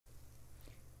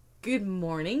Good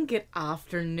morning, good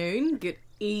afternoon, good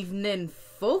evening,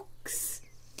 folks.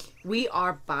 We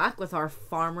are back with our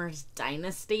Farmers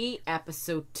Dynasty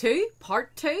episode 2,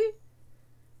 part 2.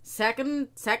 Second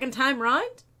time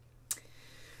round.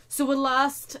 So we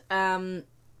last had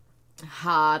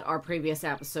our previous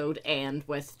episode end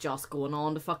with just going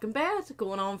on to fucking bed,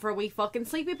 going on for a wee fucking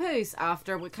sleepy poos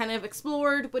after we kind of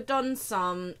explored, we'd done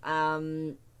some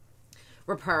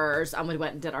repairs, and we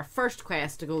went and did our first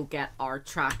quest to go get our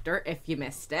tractor, if you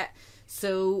missed it.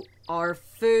 So our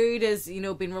food is,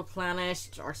 being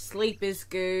replenished, our sleep is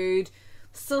good,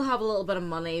 still have a little bit of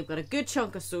money, we've got a good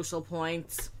chunk of social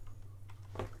points.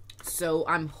 So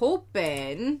I'm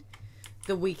hoping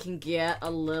that we can get a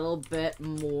little bit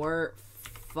more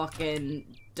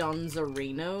fucking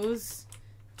Dunzerinos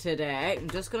today. I'm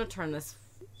just gonna turn this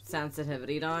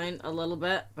sensitivity down a little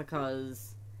bit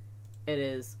because it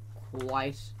is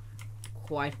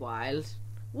quite wild.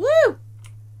 Woo!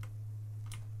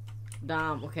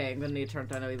 Damn, okay, I'm gonna need to turn it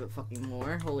down a wee bit fucking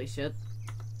more. Holy shit.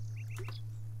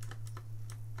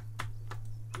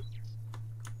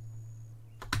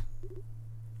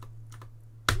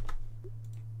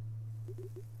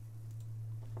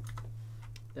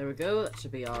 There we go, that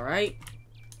should be alright.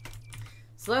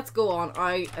 So let's go on.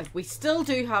 We still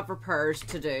do have repairs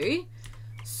to do,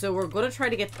 so we're gonna try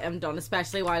to get them done,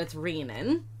 especially while it's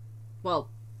raining.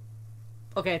 Well,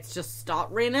 okay, it's just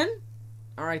stopped raining.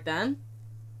 Alright then.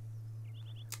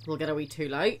 We'll get a wee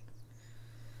tool out.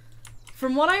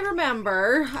 From what I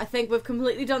remember, I think we've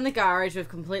completely done the garage, we've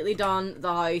completely done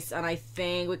the house, and I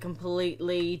think we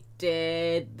completely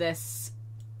did this.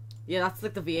 Yeah, that's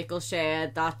like the vehicle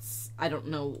shed. That's, I don't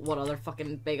know what other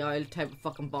fucking big old type of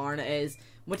fucking barn it is.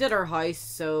 We did our house,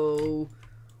 so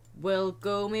we'll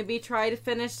go maybe try to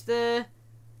finish the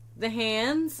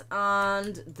hens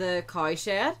and the cow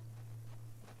shed.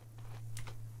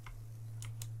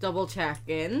 Double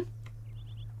checking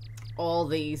all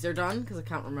these are done because I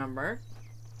can't remember.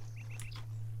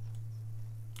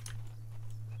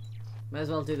 Might as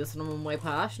well do this on one way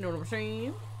past, you know what I'm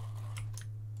saying?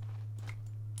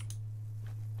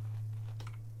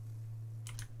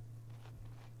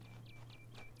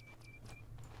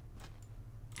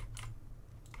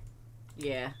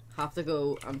 Yeah, have to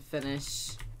go and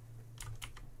finish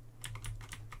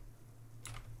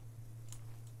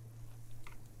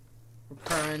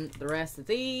repairing the rest of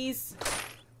these.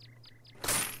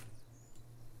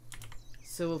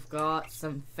 So we've got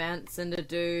some fencing to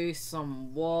do,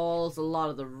 some walls, a lot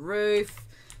of the roof.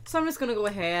 So I'm just going to go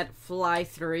ahead, fly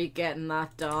through getting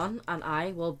that done, and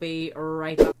I will be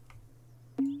right back.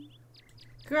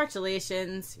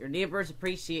 Congratulations, your neighbours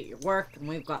appreciate your work, and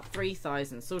we've got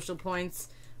 3,000 social points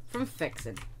from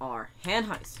fixing our hen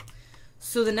house.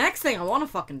 So the next thing I want to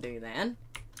fucking do then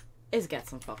is get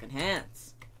some fucking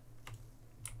hens.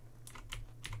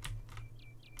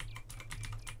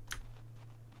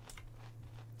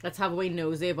 Let's have a wee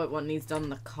nosy about what needs done in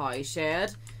the cow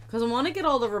shed, because I want to get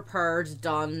all the repairs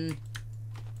done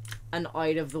and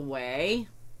out of the way,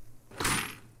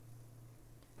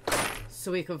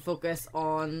 so we can focus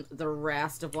on the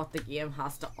rest of what the game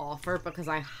has to offer, because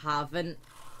I haven't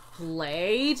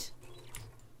played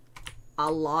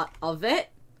a lot of it.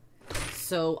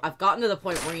 So I've gotten to the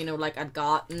point where, I'd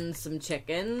gotten some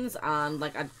chickens and,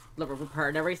 I'd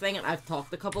repaired everything, and I've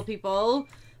talked to a couple people,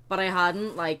 but I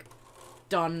hadn't,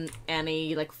 done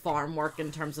any, farm work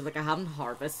in terms of, I haven't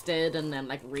harvested and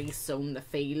then, re-sown the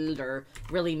field or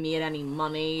really made any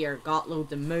money or got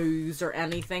loads of moves or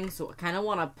anything. So I kind of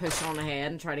want to push on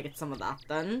ahead and try to get some of that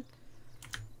done.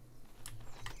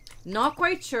 Not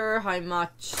quite sure how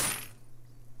much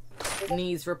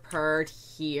needs repaired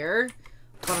here,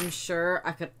 but I'm sure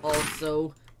I could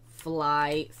also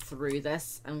fly through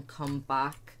this and come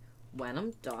back when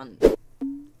I'm done.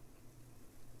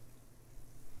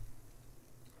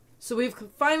 So we've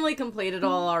finally completed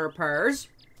all our repairs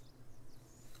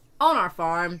on our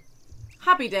farm.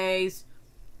 Happy days.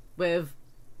 We've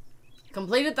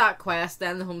completed that quest,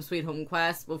 then the Home Sweet Home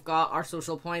quest. We've got our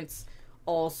social points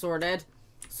all sorted.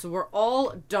 So we're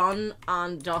all done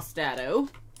and dusted.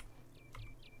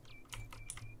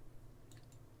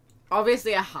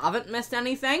 Obviously I haven't missed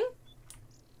anything,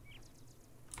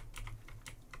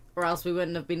 or else we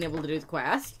wouldn't have been able to do the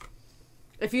quest.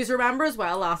 If you remember as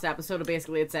well, last episode,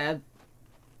 basically it said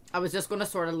I was just going to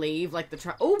sort of leave,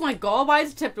 the oh my god, why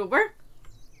is it tipped over?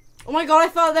 Oh my god, I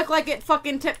thought it looked like it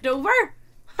fucking tipped over.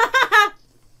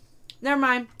 Never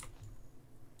mind.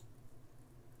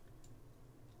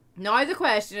 Now the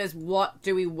question is, what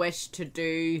do we wish to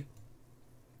do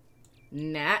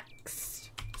next?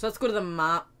 So let's go to the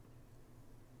map.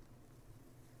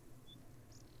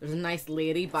 There's a nice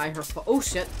lady by her oh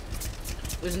shit.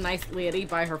 There's a nice lady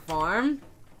by her farm.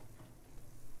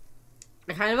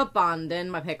 I kind of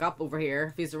abandoned my pickup over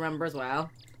here, if you remember as well.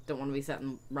 Don't want to be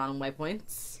setting random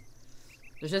waypoints.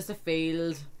 There's just a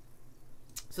field.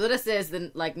 So this is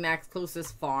the like next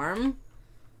closest farm.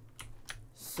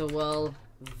 So we'll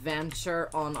venture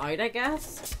on out, I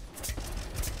guess.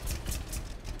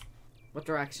 What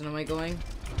direction am I going?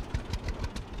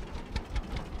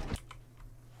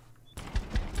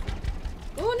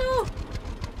 Oh no!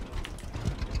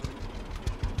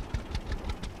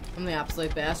 I'm the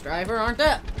absolute best driver, aren't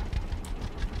I?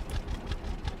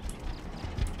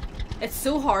 It's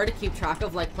so hard to keep track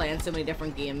of like playing so many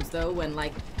different games though, when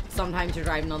like sometimes you're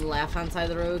driving on the left hand side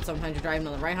of the road, sometimes you're driving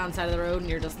on the right hand side of the road, and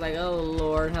you're just like, oh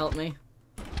lord help me.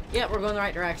 Yeah, we're going the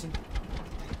right direction.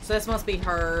 So this must be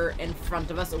her in front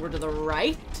of us over to the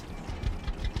right.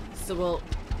 So we'll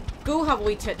go have a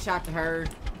wee chit chat to her,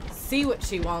 see what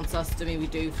she wants us to maybe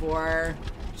do for her.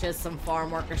 She has some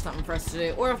farm work or something for us to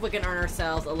do, or if we can earn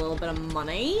ourselves a little bit of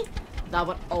money, that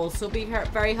would also be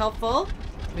very helpful.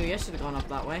 Maybe I should have gone up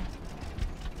that way.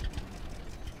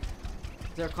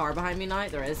 Is there a car behind me now?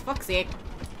 There is. Fuck's sake.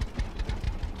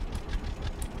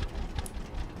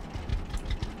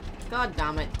 God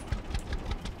damn it.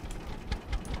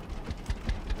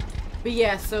 But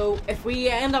yeah, so if we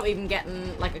end up even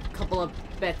getting like a couple of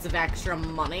bits of extra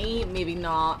money, maybe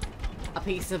not a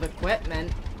piece of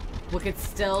equipment, we could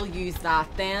still use that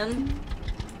then.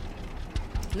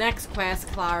 Next quest,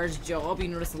 Clara's job. You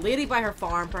notice a lady by her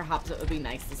farm. Perhaps it would be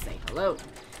nice to say hello.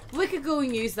 We could go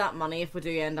and use that money if we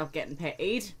do end up getting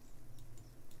paid.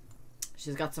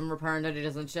 She's got some repairing to do,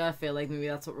 doesn't she? I feel like maybe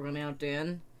that's what we're going to end up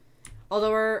doing.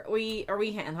 Although, are we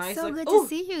hen house? So like, good to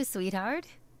see you, sweetheart.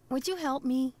 Would you help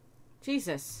me?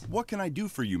 Jesus. What can I do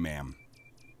for you, ma'am?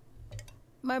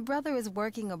 My brother is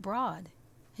working abroad.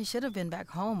 He should have been back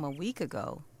home a week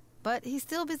ago, but he's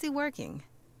still busy working.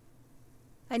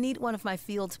 I need one of my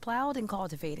fields plowed and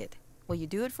cultivated. Will you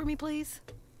do it for me, please?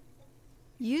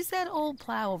 Use that old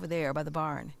plow over there by the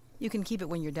barn. You can keep it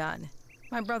when you're done.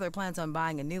 My brother plans on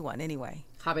buying a new one anyway.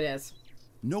 Happy days.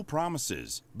 No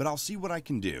promises, but I'll see what I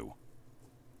can do.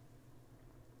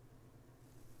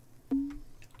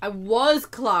 I was,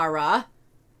 Clara,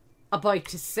 about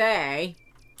to say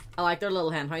I like their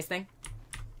little hen house thing.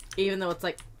 Even though it's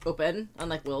like open and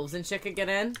like wolves and shit could get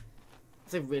in.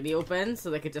 It's like really open,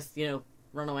 so they could just, you know,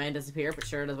 run away and disappear, but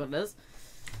sure, it is what it is.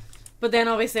 But then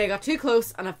obviously I got too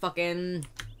close and it fucking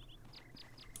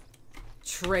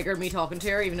triggered me talking to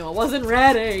her even though I wasn't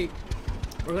ready.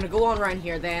 We're gonna go on around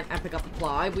here then and pick up a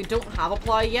plow. We don't have a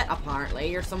plow yet,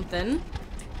 apparently, or something.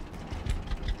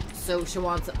 So she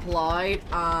wants it plowed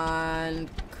and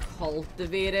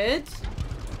cultivated.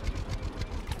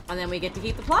 And then we get to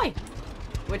keep the plow.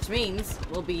 Which means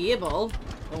we'll be able...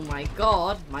 Oh my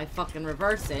god, my fucking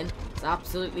reversing is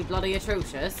absolutely bloody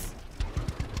atrocious.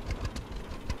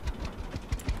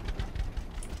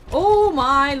 Oh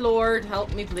my lord,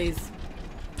 help me please.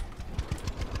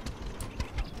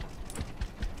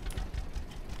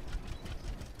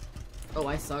 Oh,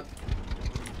 I suck.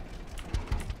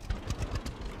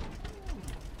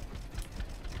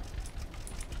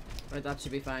 Right, that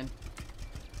should be fine.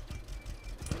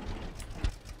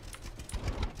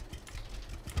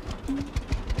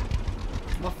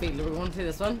 What field are we going to?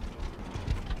 This one?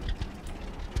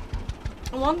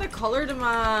 I want the colour to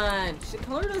match. The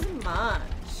colour doesn't match.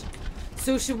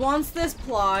 So she wants this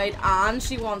plowed and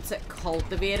she wants it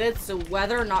cultivated. So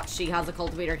whether or not she has a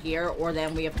cultivator here or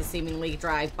then we have to seemingly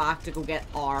drive back to go get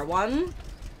our one.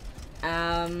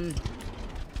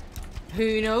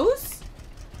 Who knows?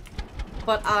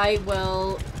 But I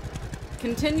will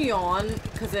continue on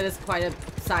because it is quite a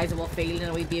sizable field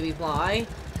and a wee baby plow.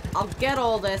 I'll get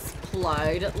all this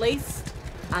plowed at least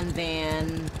and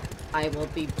then I will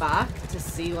be back to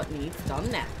see what needs done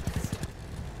next.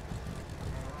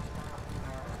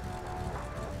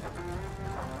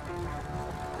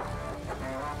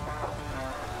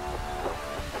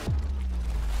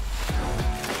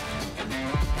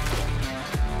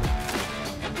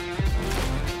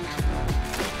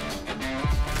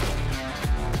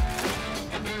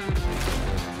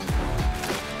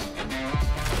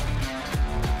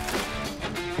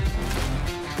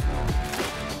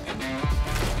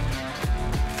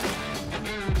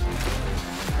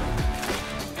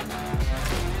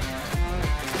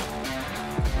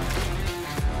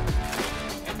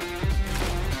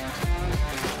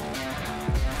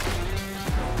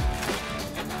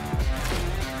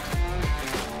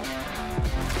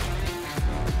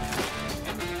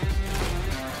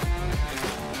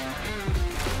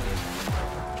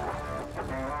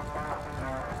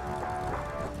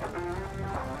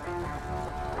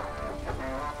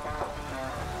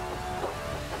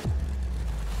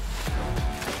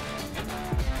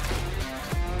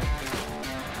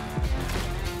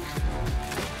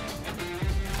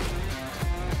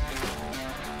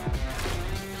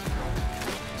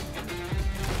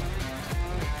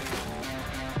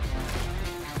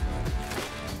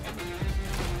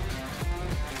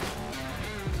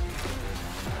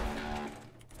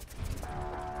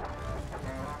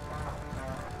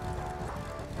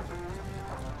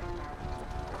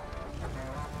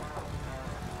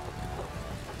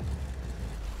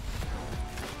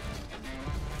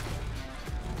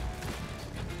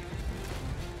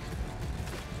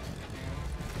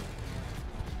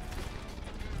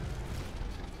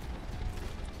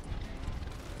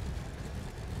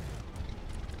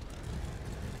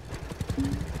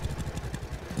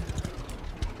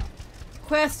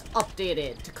 Quest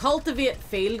updated. To cultivate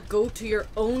field, go to your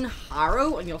own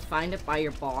harrow and you'll find it by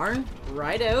your barn.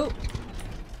 Righto.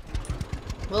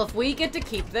 Well, if we get to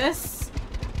keep this,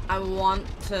 I want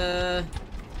to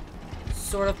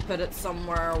sort of put it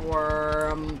somewhere where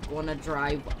I'm going to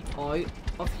drive out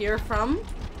of here from,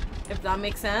 if that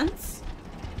makes sense.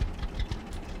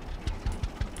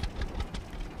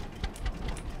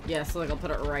 Yeah, so like I'll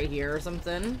put it right here or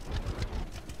something.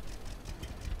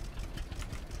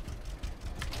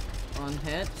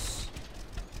 Unhitch.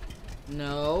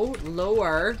 No,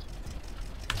 lower.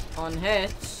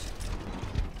 Unhitch.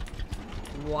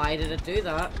 Why did it do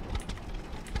that?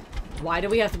 Why do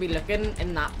we have to be looking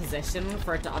in that position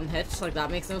for it to unhitch? Like, that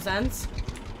makes no sense.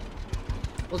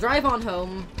 We'll drive on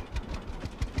home.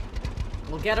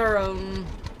 We'll get our own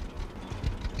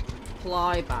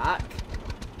plow back.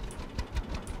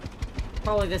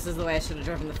 Probably this is the way I should have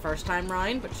driven the first time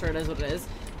round, but sure, it is what it is.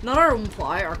 Not our own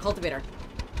plow, our cultivator.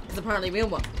 Because apparently we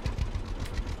own one.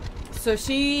 So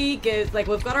she gives, like,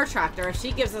 we've got our tractor. If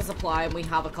she gives us a plow and we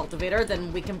have a cultivator,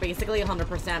 then we can basically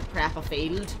 100% prep a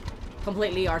field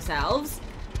completely ourselves.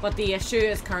 But the issue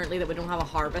is currently that we don't have a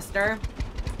harvester.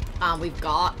 We've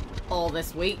got all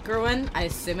this wheat growing. I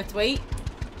assume it's wheat.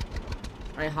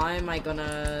 Right, how am I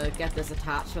gonna get this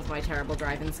attached with my terrible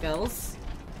driving skills?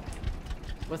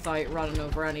 Without running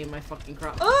over any of my fucking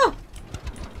crop. Oh!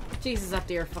 Jesus, that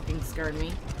deer fucking scared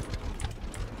me.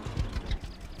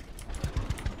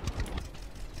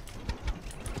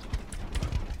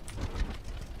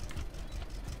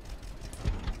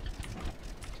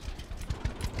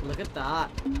 Look at that.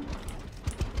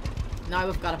 Now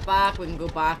we've got it back, we can go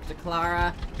back to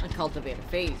Clara and cultivate a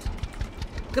field.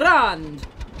 Grand!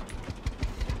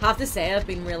 Have to say, I've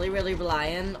been really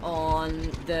relying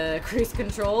on the cruise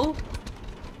control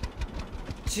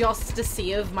just to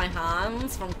save my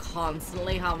hands from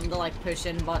constantly having to like push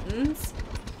in buttons.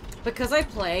 Because I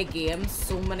play games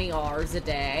so many hours a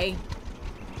day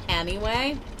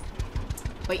anyway.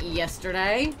 But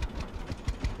yesterday,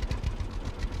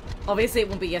 obviously it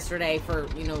won't be yesterday for,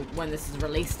 you know, when this is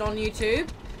released on YouTube,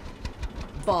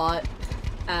 but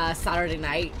Saturday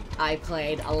night I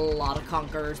played a lot of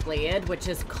Conqueror's Blade, which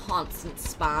is constant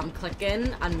spam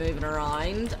clicking and moving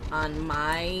around, and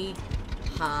my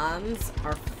hands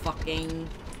are fucking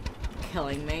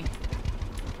killing me.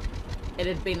 It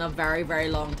had been a very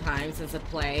long time since I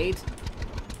played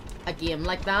a game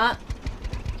like that.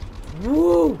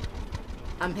 Woo!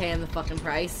 I'm paying the fucking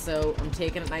price, so I'm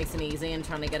taking it nice and easy and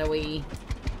trying to get a wee...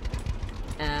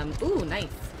 ooh, nice.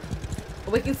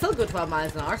 But we can still go 12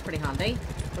 miles an hour, it's pretty handy.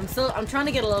 I'm trying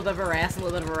to get a little bit of a rest, a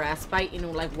little bit of a respite, you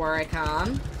know, like where I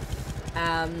can.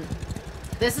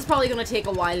 This is probably going to take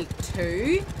a while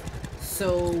too.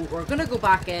 So we're going to go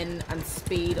back in and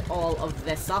speed all of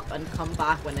this up and come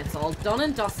back when it's all done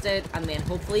and dusted, and then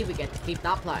hopefully we get to keep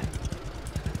that plow.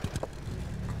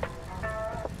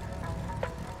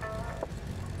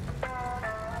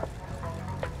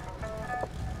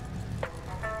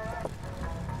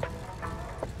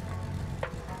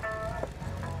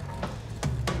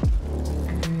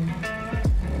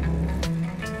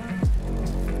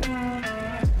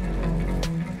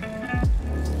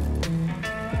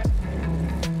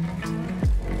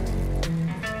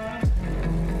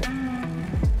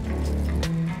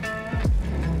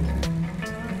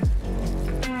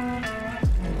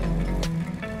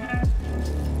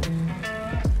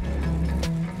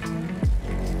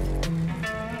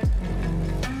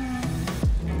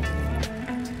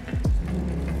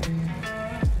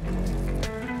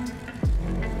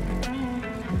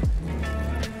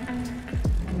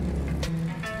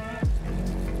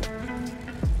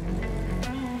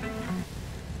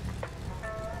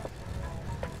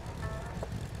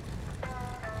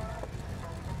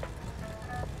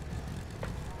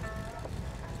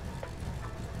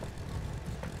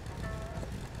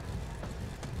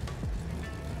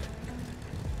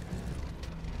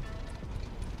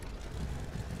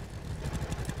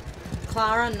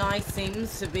 Clara now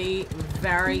seems to be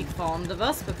very fond of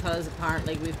us because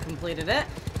apparently we've completed it.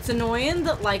 It's annoying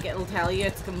that, like, it'll tell you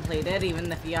it's completed even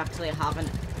if you actually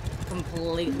haven't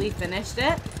completely finished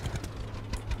it.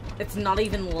 It's not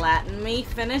even letting me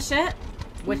finish it,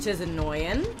 which is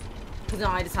annoying. Because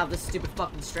now I just have this stupid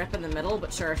fucking strip in the middle,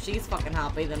 but sure, if she's fucking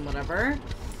happy, then whatever.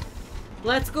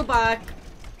 Let's go back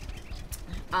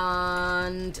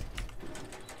and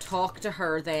talk to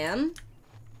her then.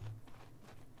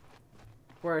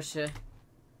 Where is she?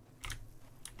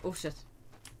 Oh shit.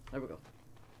 There we go.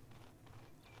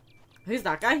 Who's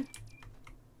that guy?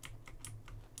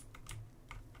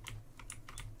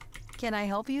 Can I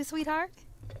help you, sweetheart?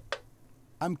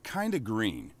 I'm kinda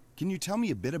green. Can you tell me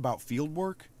a bit about field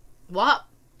work? What?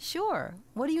 Sure.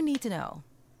 What do you need to know?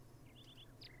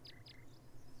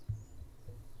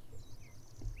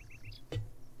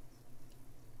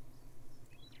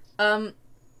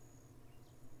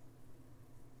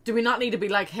 Do we not need to be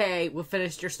like, hey, we've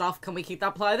finished your stuff, can we keep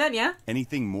that plow then, yeah?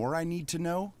 Anything more I need to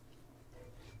know?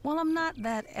 Well, I'm not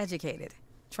that educated.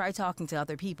 Try talking to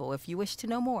other people if you wish to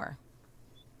know more.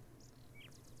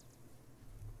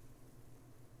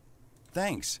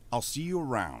 Thanks. I'll see you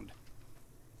around.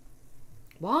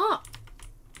 What?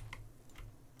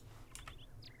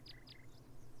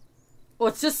 Well,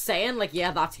 it's just saying, like,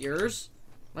 yeah, that's yours.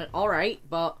 Like, alright,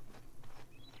 but...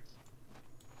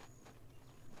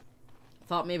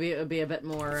 thought maybe it would be a bit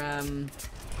more, I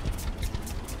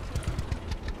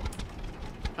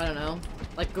don't know.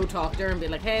 Like, go talk to her and be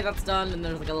like, hey, that's done, and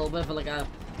there's, like, a little bit of, like, a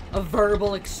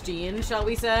verbal exchange, shall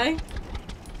we say.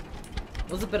 It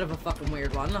was a bit of a fucking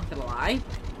weird one, not gonna lie.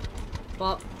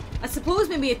 But I suppose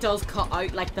maybe it does cut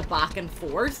out, like, the back and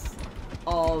forth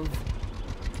of,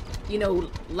 you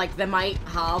know, like, they might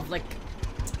have, like,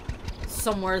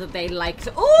 somewhere that they like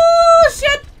to— oh,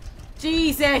 shit!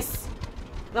 Jesus!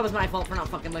 That was my fault for not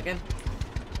fucking looking.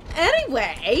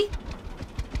 Anyway,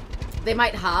 they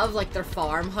might have, like, their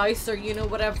farmhouse or, you know,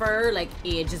 whatever, like,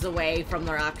 ages away from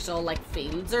their actual, like,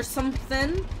 fields or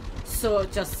something. So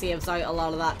it just saves out a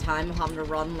lot of that time of having to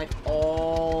run, like,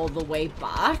 all the way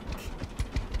back.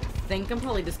 I think I'm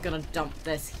probably just gonna dump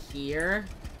this here.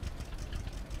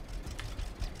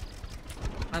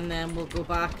 And then we'll go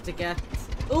back to get...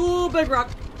 oh, big rock!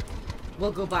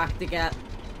 We'll go back to get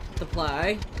the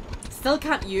plow. Still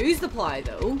can't use the plow,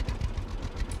 though.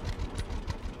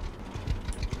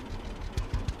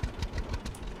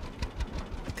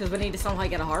 Because we need to somehow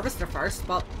get a harvester first,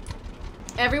 but...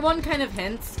 everyone kind of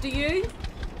hints to you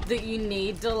that you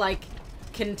need to, like,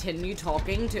 continue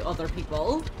talking to other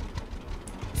people.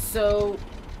 So,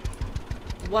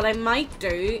 what I might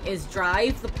do is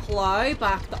drive the plow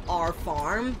back to our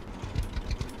farm.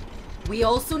 We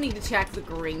also need to check the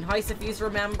greenhouse, if you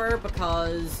remember,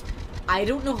 because I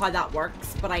don't know how that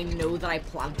works, but I know that I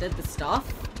planted the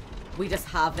stuff. We just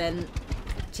haven't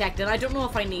checked in. I don't know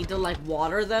if I need to, like,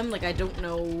 water them. Like, I don't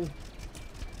know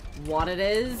what it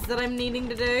is that I'm needing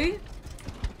to do.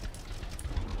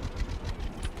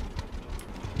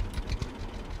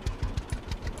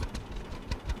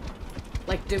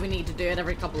 Like, do we need to do it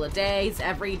every couple of days,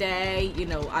 every day? You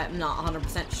know, I'm not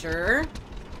 100% sure.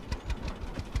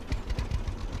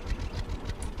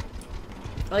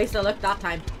 At least I looked that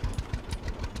time.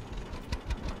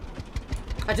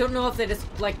 I don't know if they just,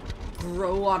 like,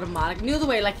 grow automatic. You know the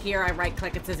way, like, here I right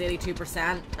click, it says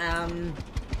 82%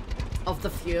 of the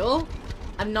fuel.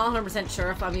 I'm not 100%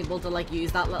 sure if I'm able to, like,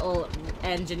 use that little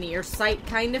engineer site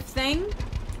kind of thing.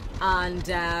 And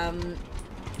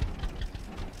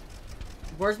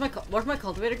where's my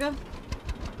cultivator go?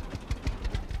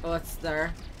 Oh, it's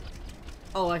there.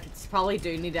 Oh, I probably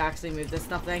do need to actually move this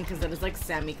stuff then, because it is, like,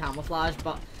 semi-camouflage,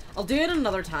 but I'll do it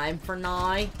another time. For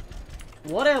now,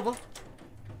 whatever.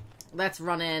 Let's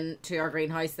run in to our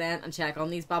greenhouse then and check on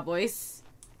these bad boys.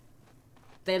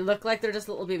 They look like they're just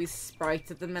little baby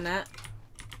sprouts at the minute.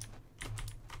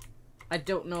 I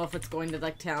don't know if it's going to,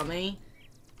 like, tell me.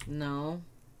 No.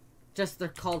 Just they're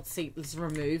called seedlings,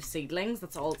 remove seedlings.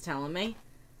 That's all it's telling me.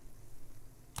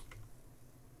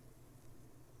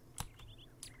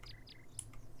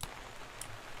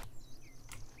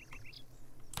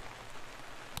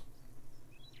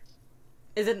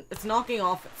 Is it, it's knocking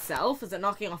off itself? Is it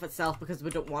knocking off itself because we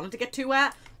don't want it to get too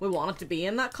wet? We want it to be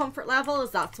in that comfort level?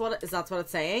 Is that what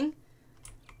it's saying?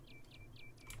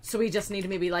 So we just need to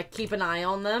maybe, like, keep an eye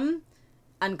on them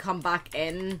and come back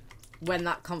in when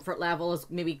that comfort level is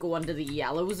maybe go into the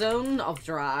yellow zone of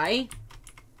dry.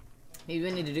 Maybe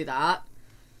we need to do that.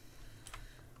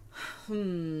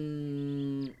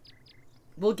 We'll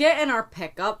get in our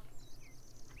pickup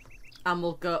and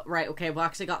we'll go, right, okay, we've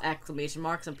actually got exclamation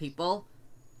marks and people.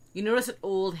 You notice an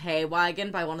old hay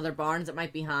wagon by one of their barns. It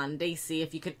might be handy. See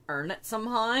if you can earn it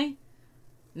somehow.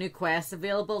 New quest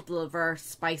available. Deliver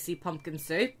spicy pumpkin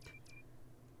soup.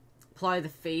 Plow the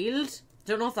field.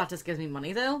 Don't know if that just gives me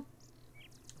money though.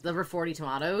 Deliver 40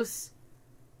 tomatoes.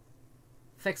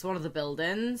 Fix one of the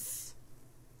buildings.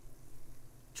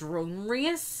 Drone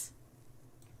race?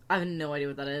 I have no idea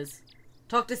what that is.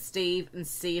 Talk to Steve and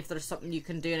see if there's something you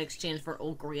can do in exchange for an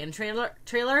old grain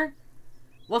trailer.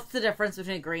 What's the difference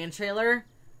between a grain trailer?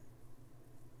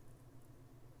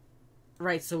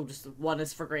 Right, so just one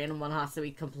is for grain and one has to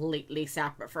be completely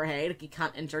separate for hay. Like, you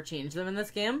can't interchange them in this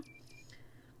game.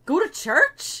 Go to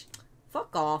church?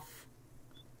 Fuck off.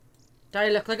 Do I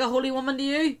look like a holy woman to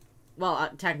you?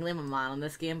 Well, technically I'm a man in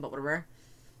this game, but whatever.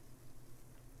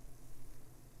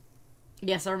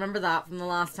 Yes, I remember that from the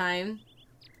last time.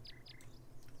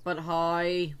 But how...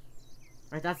 Right,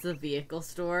 that's the vehicle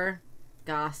store.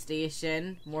 Gas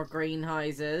station. More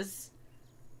greenhouses.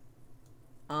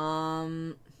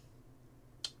 Gas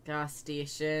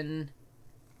station.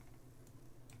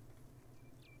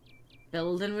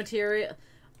 Building material.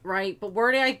 Right, but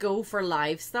where do I go for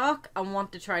livestock? I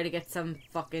want to try to get some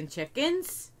fucking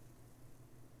chickens.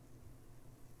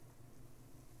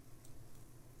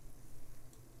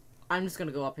 I'm just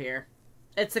gonna go up here.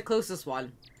 It's the closest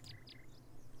one.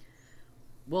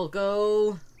 We'll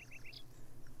go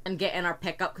and get in our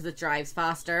pickup because it drives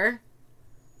faster.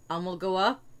 And we'll go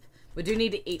up. We do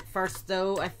need to eat first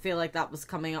though. I feel like that was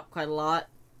coming up quite a lot.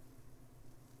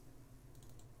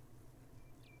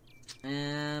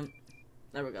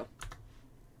 There we go.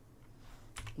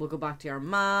 We'll go back to our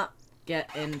map,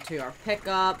 get into our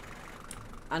pickup,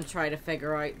 and try to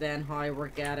figure out then how we're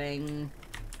getting...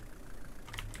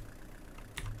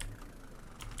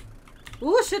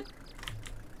 Oh shit!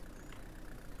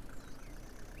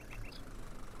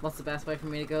 What's the best way for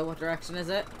me to go? What direction is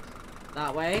it?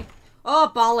 That way.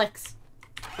 Oh, bollocks!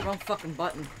 Wrong fucking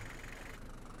button.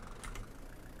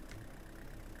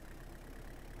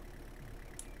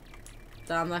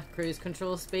 Damn, that cruise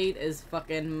control speed is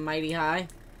fucking mighty high.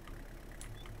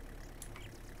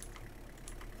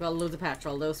 Got loads of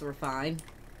petrol though, so we're fine.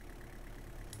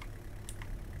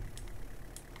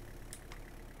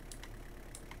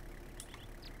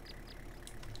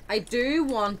 I do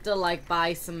want to, like,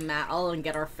 buy some metal and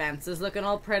get our fences looking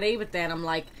all pretty, but then I'm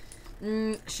like,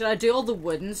 should I do all the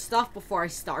wooden stuff before I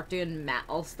start doing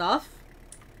metal stuff?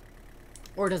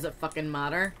 Or does it fucking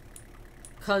matter?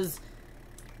 Because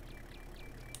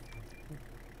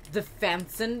the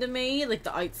fencing to me, like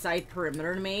the outside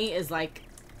perimeter to me, is like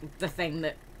the thing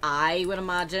that I would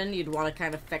imagine you'd want to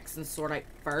kind of fix and sort out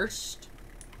first.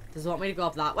 Does it want me to go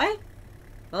up that way?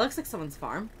 That looks like someone's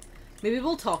farm. Maybe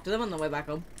we'll talk to them on the way back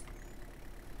home.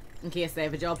 In case they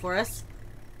have a job for us.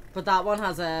 But that one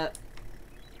has a...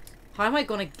 How am I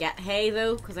going to get hay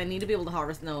though? Because I need to be able to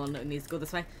harvest... No, it needs to go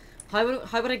this way. How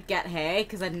would I get hay?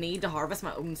 Because I'd need to harvest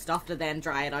my own stuff to then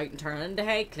dry it out and turn it into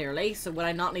hay, clearly. So would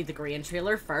I not need the grain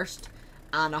trailer first?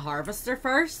 And a harvester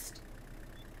first?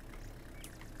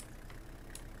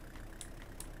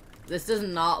 This does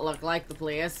not look like the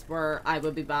place where I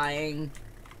would be buying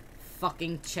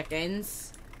fucking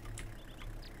chickens.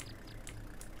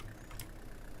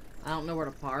 I don't know where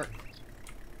to park.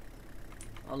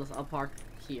 I'll park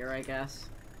here, I guess.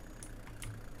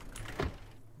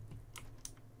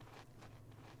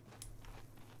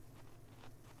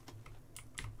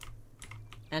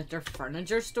 Enter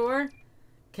furniture store.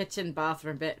 Kitchen,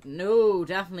 bathroom bit. No,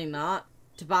 definitely not.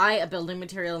 To buy a building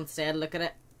material instead, look at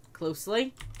it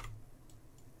closely.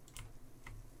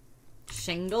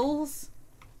 Shingles.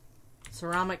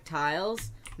 Ceramic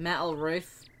tiles. Metal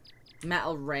roof.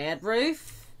 Metal red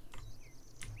roof.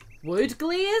 Wood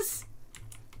glaze.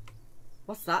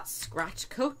 What's that? Scratch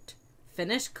coat.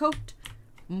 Finish coat.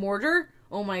 Mortar.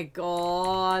 Oh my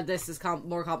god. This is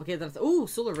more complicated than I thought. Ooh,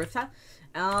 solar roof tile.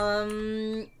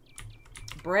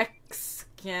 Bricks,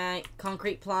 okay,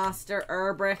 concrete plaster,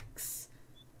 bricks.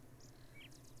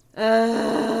 What's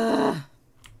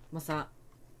that?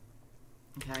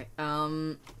 Okay,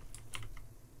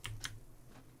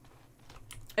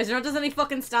 is there not just any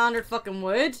fucking standard fucking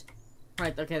wood?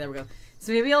 Right, okay, there we go.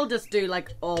 So maybe I'll just do,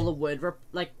 like, all the wood,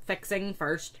 like, fixing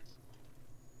first.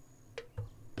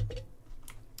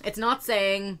 It's not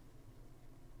saying...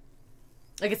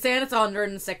 Like, it's saying it's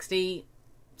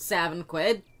 167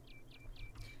 quid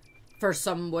for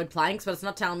some wood planks, but it's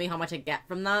not telling me how much I get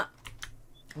from that.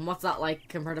 And what's that like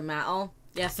compared to metal?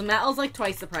 Yeah, so metal's like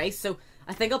twice the price, so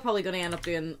I think I'm probably going to end up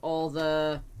doing all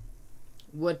the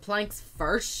wood planks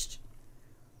first.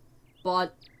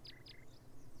 But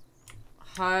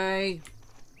how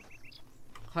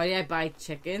do I buy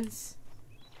chickens?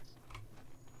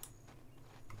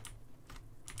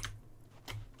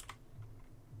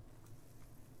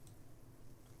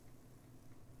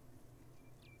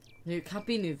 It can't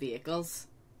be new vehicles.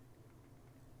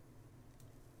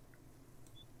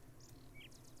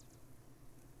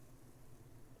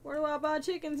 Where do I buy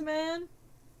chickens, man?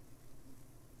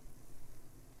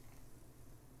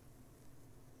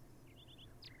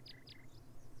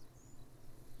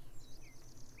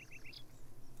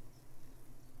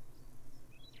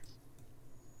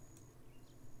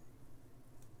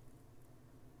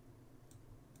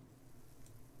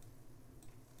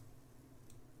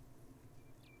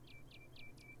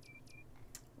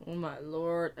 Oh my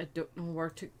lord, I don't know where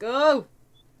to go.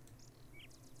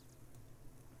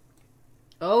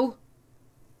 Oh.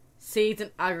 Seeds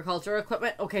and agricultural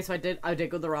equipment. Okay, so I did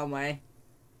go the wrong way.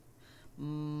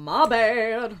 My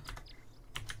bad.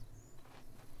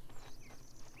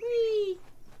 Whee.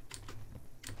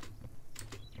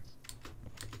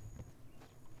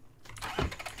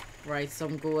 Right, so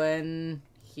I'm going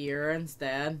here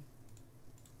instead.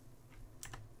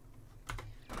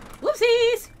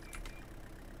 Whoopsies!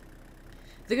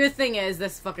 The good thing is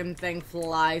this fucking thing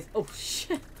flies. Oh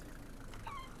shit.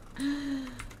 Oh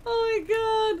my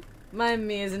god. My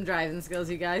amazing driving skills,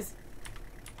 you guys.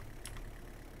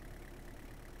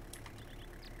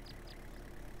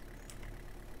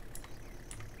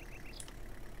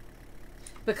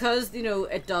 Because, you know,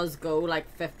 it does go like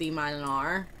 50 miles an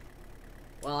hour.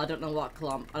 Well, I don't know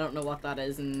what that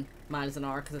is in miles an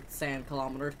hour because it's saying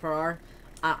kilometers per hour.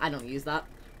 I don't use that.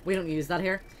 We don't use that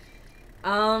here.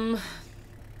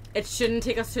 It shouldn't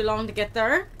take us too long to get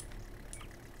there.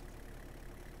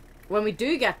 When we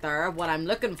do get there, what I'm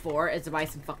looking for is to buy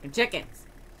some fucking chickens.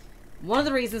 One of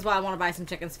the reasons why I want to buy some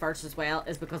chickens first as well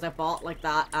is because I bought like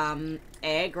that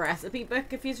egg recipe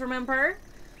book, if you remember.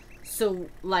 So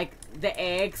like the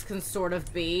eggs can sort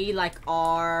of be like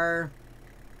our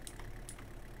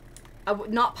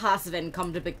not passive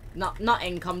income to not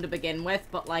income to begin with,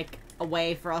 but like a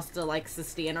way for us to like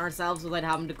sustain ourselves without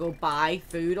having to go buy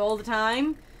food all the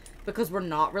time, because we're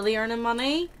not really earning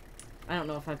money. I don't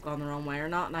know if I've gone the wrong way or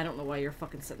not, and I don't know why you're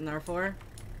fucking sitting there for.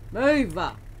 Move!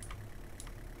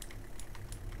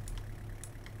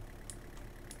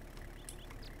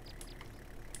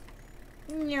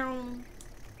 No.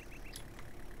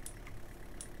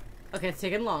 Okay, it's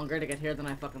taking longer to get here than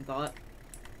I fucking thought.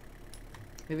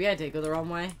 Maybe I did go the wrong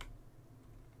way.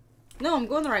 No, I'm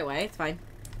going the right way. It's fine.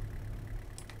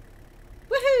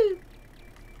 Woohoo!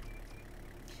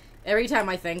 Every time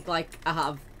I think, like, I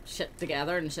have shit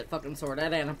together and shit fucking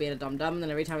sorted, I end up being a dum-dum. And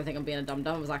then every time I think I'm being a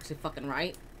dum-dum, it was actually fucking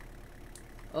right.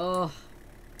 Oh.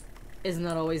 Isn't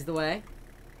that always the way?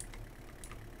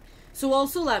 So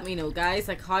also let me know, guys,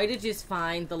 like, how did you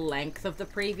find the length of the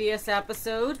previous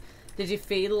episode? Did you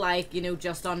feel like, you know,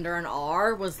 just under an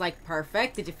hour was, like,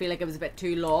 perfect? Did you feel like it was a bit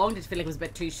too long? Did you feel like it was a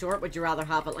bit too short? Would you rather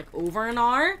have it, like, over an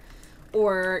hour?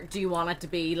 Or do you want it to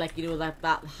be, like, you know,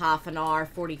 that half an hour,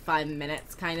 45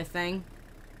 minutes kind of thing?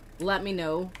 Let me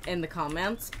know in the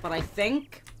comments. But I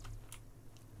think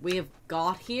we have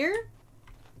got here.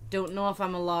 Don't know if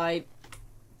I'm allowed...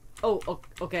 Oh,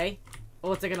 okay.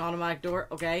 Oh, it's like an automatic door.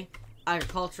 Okay.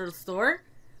 Agricultural store.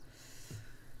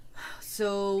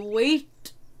 So,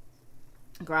 wheat,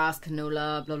 grass,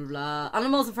 canola, blah, blah, blah.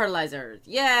 Animals and fertilizers.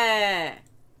 Yeah!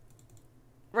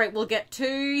 Right, we'll get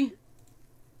two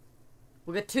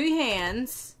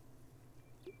hens.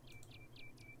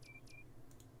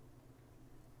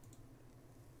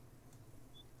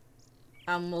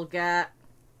 And we'll get...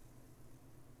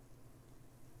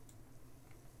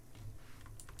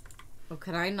 Oh,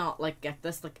 can I not, like, get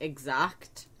this, like,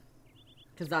 exact?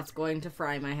 Because that's going to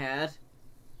fry my head.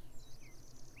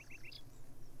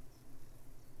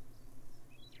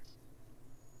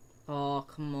 Oh,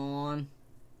 come on.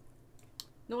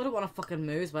 No, I don't want to fucking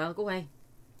move as well. Go away.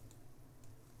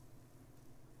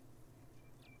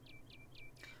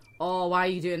 Oh, why are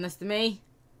you doing this to me?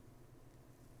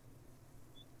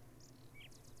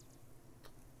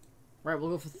 Right,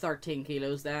 we'll go for 13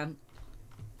 kilos then.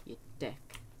 You dick.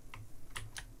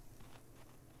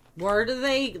 Where do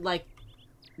they, like,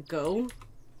 go?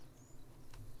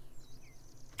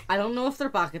 I don't know if they're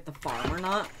back at the farm or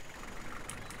not.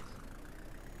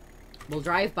 We'll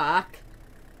drive back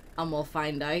and we'll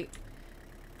find out.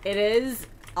 It is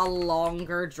a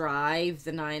longer drive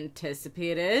than I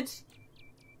anticipated.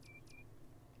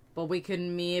 But we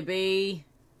can maybe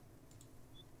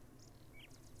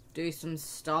do some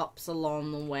stops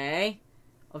along the way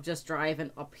of just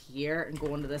driving up here and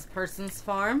going to this person's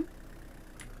farm.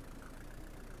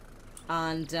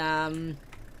 And,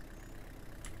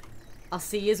 I'll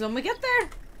see you when we get there.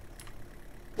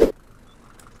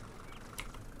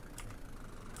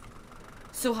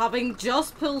 So having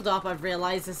just pulled up, I've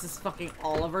realized this is fucking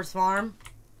Oliver's farm.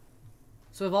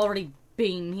 So we've already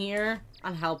been here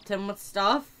and helped him with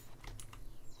stuff.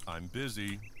 I'm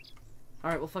busy.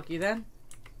 Alright, well fuck you then.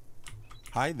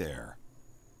 Hi there.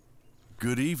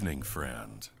 Good evening,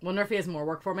 friend. Wonder if he has more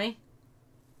work for me.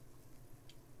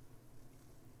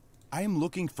 I am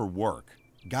looking for work.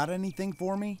 Got anything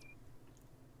for me?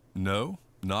 No,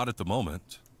 not at the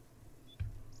moment.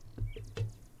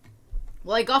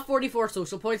 Well, I got 44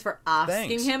 social points for asking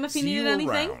Thanks. him if he See needed you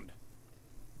anything. around.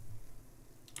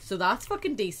 So that's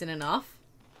fucking decent enough.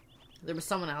 There was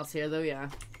someone else here though, yeah.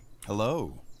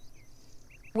 Hello.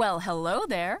 Well, hello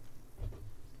there.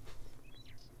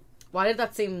 Why did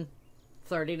that seem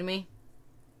flirty to me?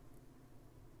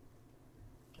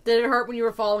 Did it hurt when you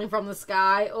were falling from the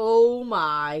sky? Oh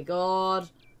my god.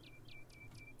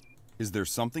 Is there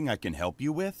something I can help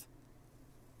you with?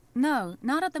 No,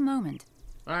 not at the moment.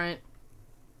 Alright.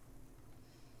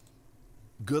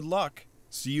 Good luck.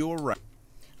 See you around.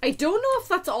 I don't know if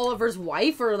that's Oliver's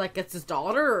wife or like it's his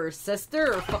daughter or his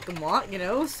sister or fucking what, you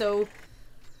know, so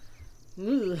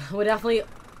we definitely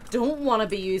don't want to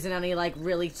be using any like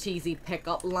really cheesy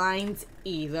pickup lines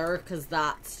either, because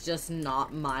that's just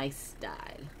not my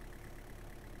style.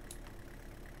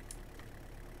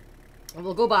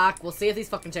 We'll go back, we'll see if these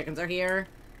fucking chickens are here.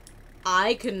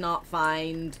 I could not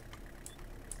find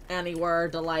anywhere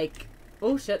to like,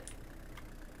 oh shit,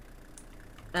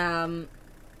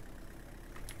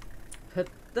 put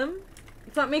them,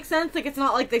 if that makes sense. Like, it's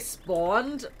not like they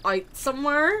spawned out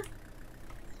somewhere.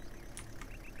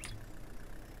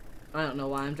 I don't know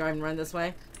why I'm driving around this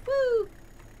way. Woo!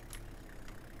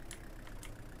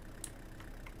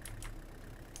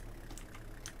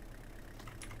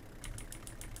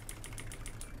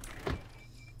 I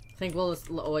think we'll just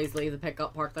always leave the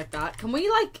pickup parked like that. Can we,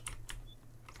 like,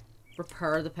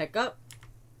 repair the pickup?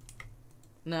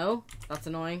 No? That's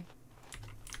annoying.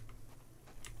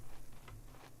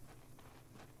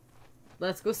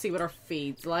 Let's go see what our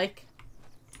feed's like.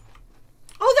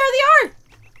 Oh, there they are!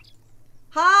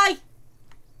 Hi!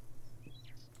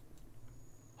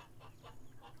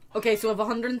 Okay, so we have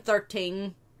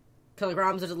 113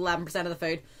 kilograms, which is 11% of the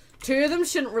food. 2 of them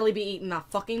shouldn't really be eating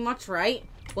that fucking much, right?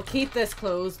 We'll keep this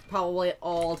closed probably at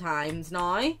all times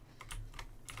now.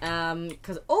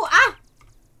 Cause, oh, ah!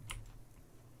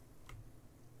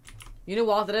 You know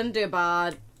what? They didn't do a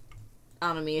bad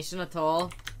animation at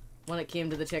all when it came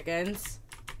to the chickens.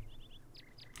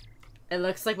 It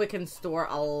looks like we can store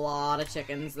a lot of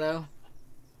chickens, though.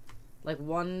 Like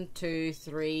 1, 2,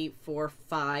 3, 4,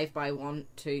 5 by 1,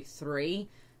 2, 3.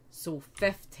 So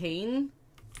 15,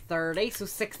 30. So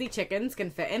 60 chickens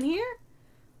can fit in here?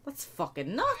 That's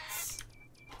fucking nuts.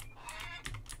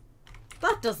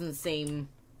 That doesn't seem...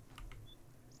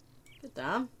 Good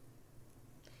damn.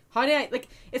 How do I... Like,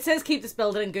 it says keep this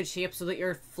building in good shape so that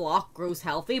your flock grows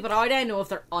healthy, but how do I know if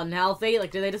they're unhealthy? Like,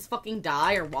 do they just fucking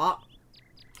die or what?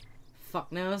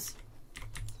 Fuck knows.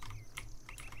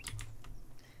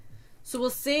 So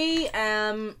we'll see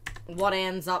what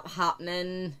ends up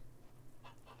happening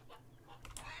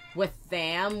with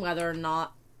them, whether or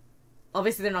not...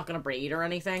 Obviously they're not going to breed or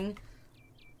anything,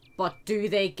 but do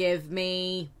they give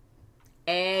me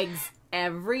eggs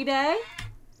every day?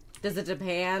 Does it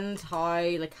depend how,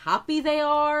 like, happy they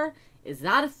are? Is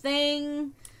that a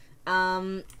thing?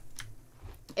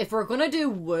 If we're going to do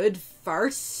wood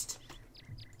first,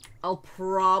 I'll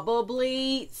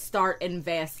probably start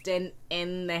investing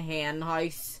in the hen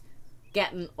house,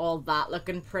 getting all that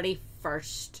looking pretty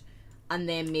first, and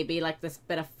then maybe like this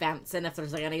bit of fencing if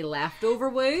there's like any leftover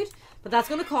wood. But that's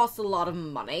going to cost a lot of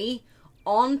money.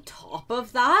 On top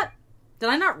of that, did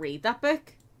I not read that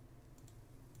book?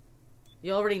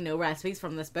 You already know recipes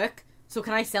from this book, so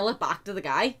can I sell it back to the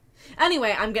guy?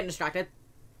 Anyway, I'm getting distracted.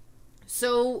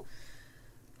 So,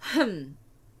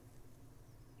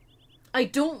 I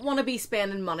don't want to be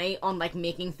spending money on, like,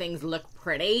 making things look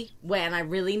pretty when I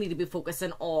really need to be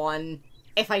focusing on,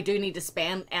 if I do need to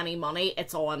spend any money,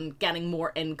 it's on getting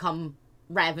more income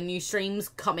revenue streams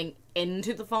coming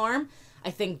into the farm.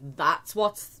 I think that's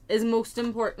what is most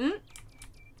important.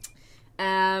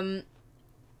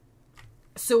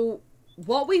 So,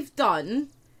 what we've done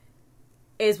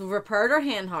is we've repaired our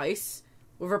hen house,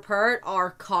 we've repaired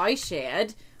our cow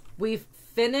shed, we've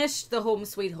finished the Home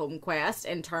Sweet Home quest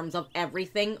in terms of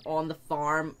everything on the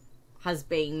farm has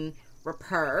been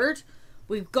repaired.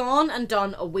 We've gone and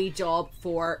done a wee job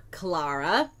for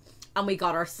Clara, and we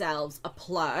got ourselves a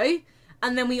plow,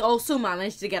 and then we also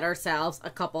managed to get ourselves a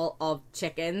couple of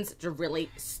chickens to really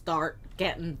start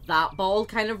getting that ball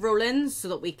kind of rolling so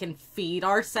that we can feed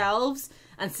ourselves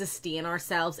and sustain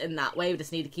ourselves in that way. We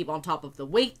just need to keep on top of the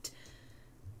weight.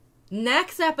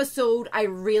 Next episode, I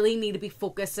really need to be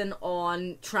focusing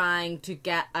on trying to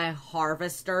get a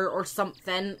harvester or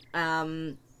something.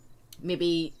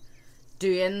 Maybe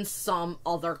doing some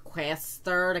other quests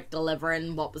there, like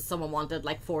delivering what was someone wanted,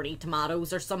 like 40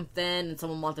 tomatoes or something, and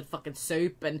someone wanted fucking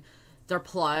soup, and their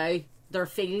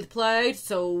field plowed,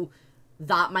 so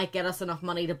that might get us enough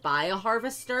money to buy a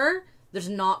harvester. There's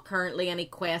not currently any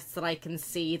quests that I can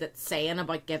see that's saying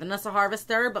about giving us a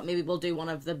harvester, but maybe we'll do one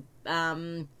of the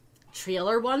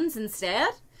trailer ones instead.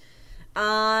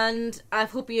 And I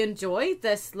hope you enjoyed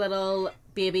this little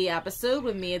baby episode.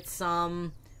 We made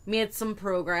some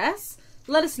progress.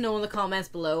 Let us know in the comments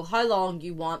below how long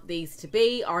you want these to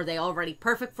be. Are they already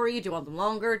perfect for you? Do you want them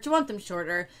longer? Do you want them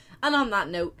shorter? And on that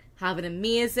note, have an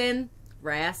amazing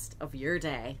rest of your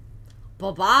day.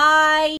 Bye-bye.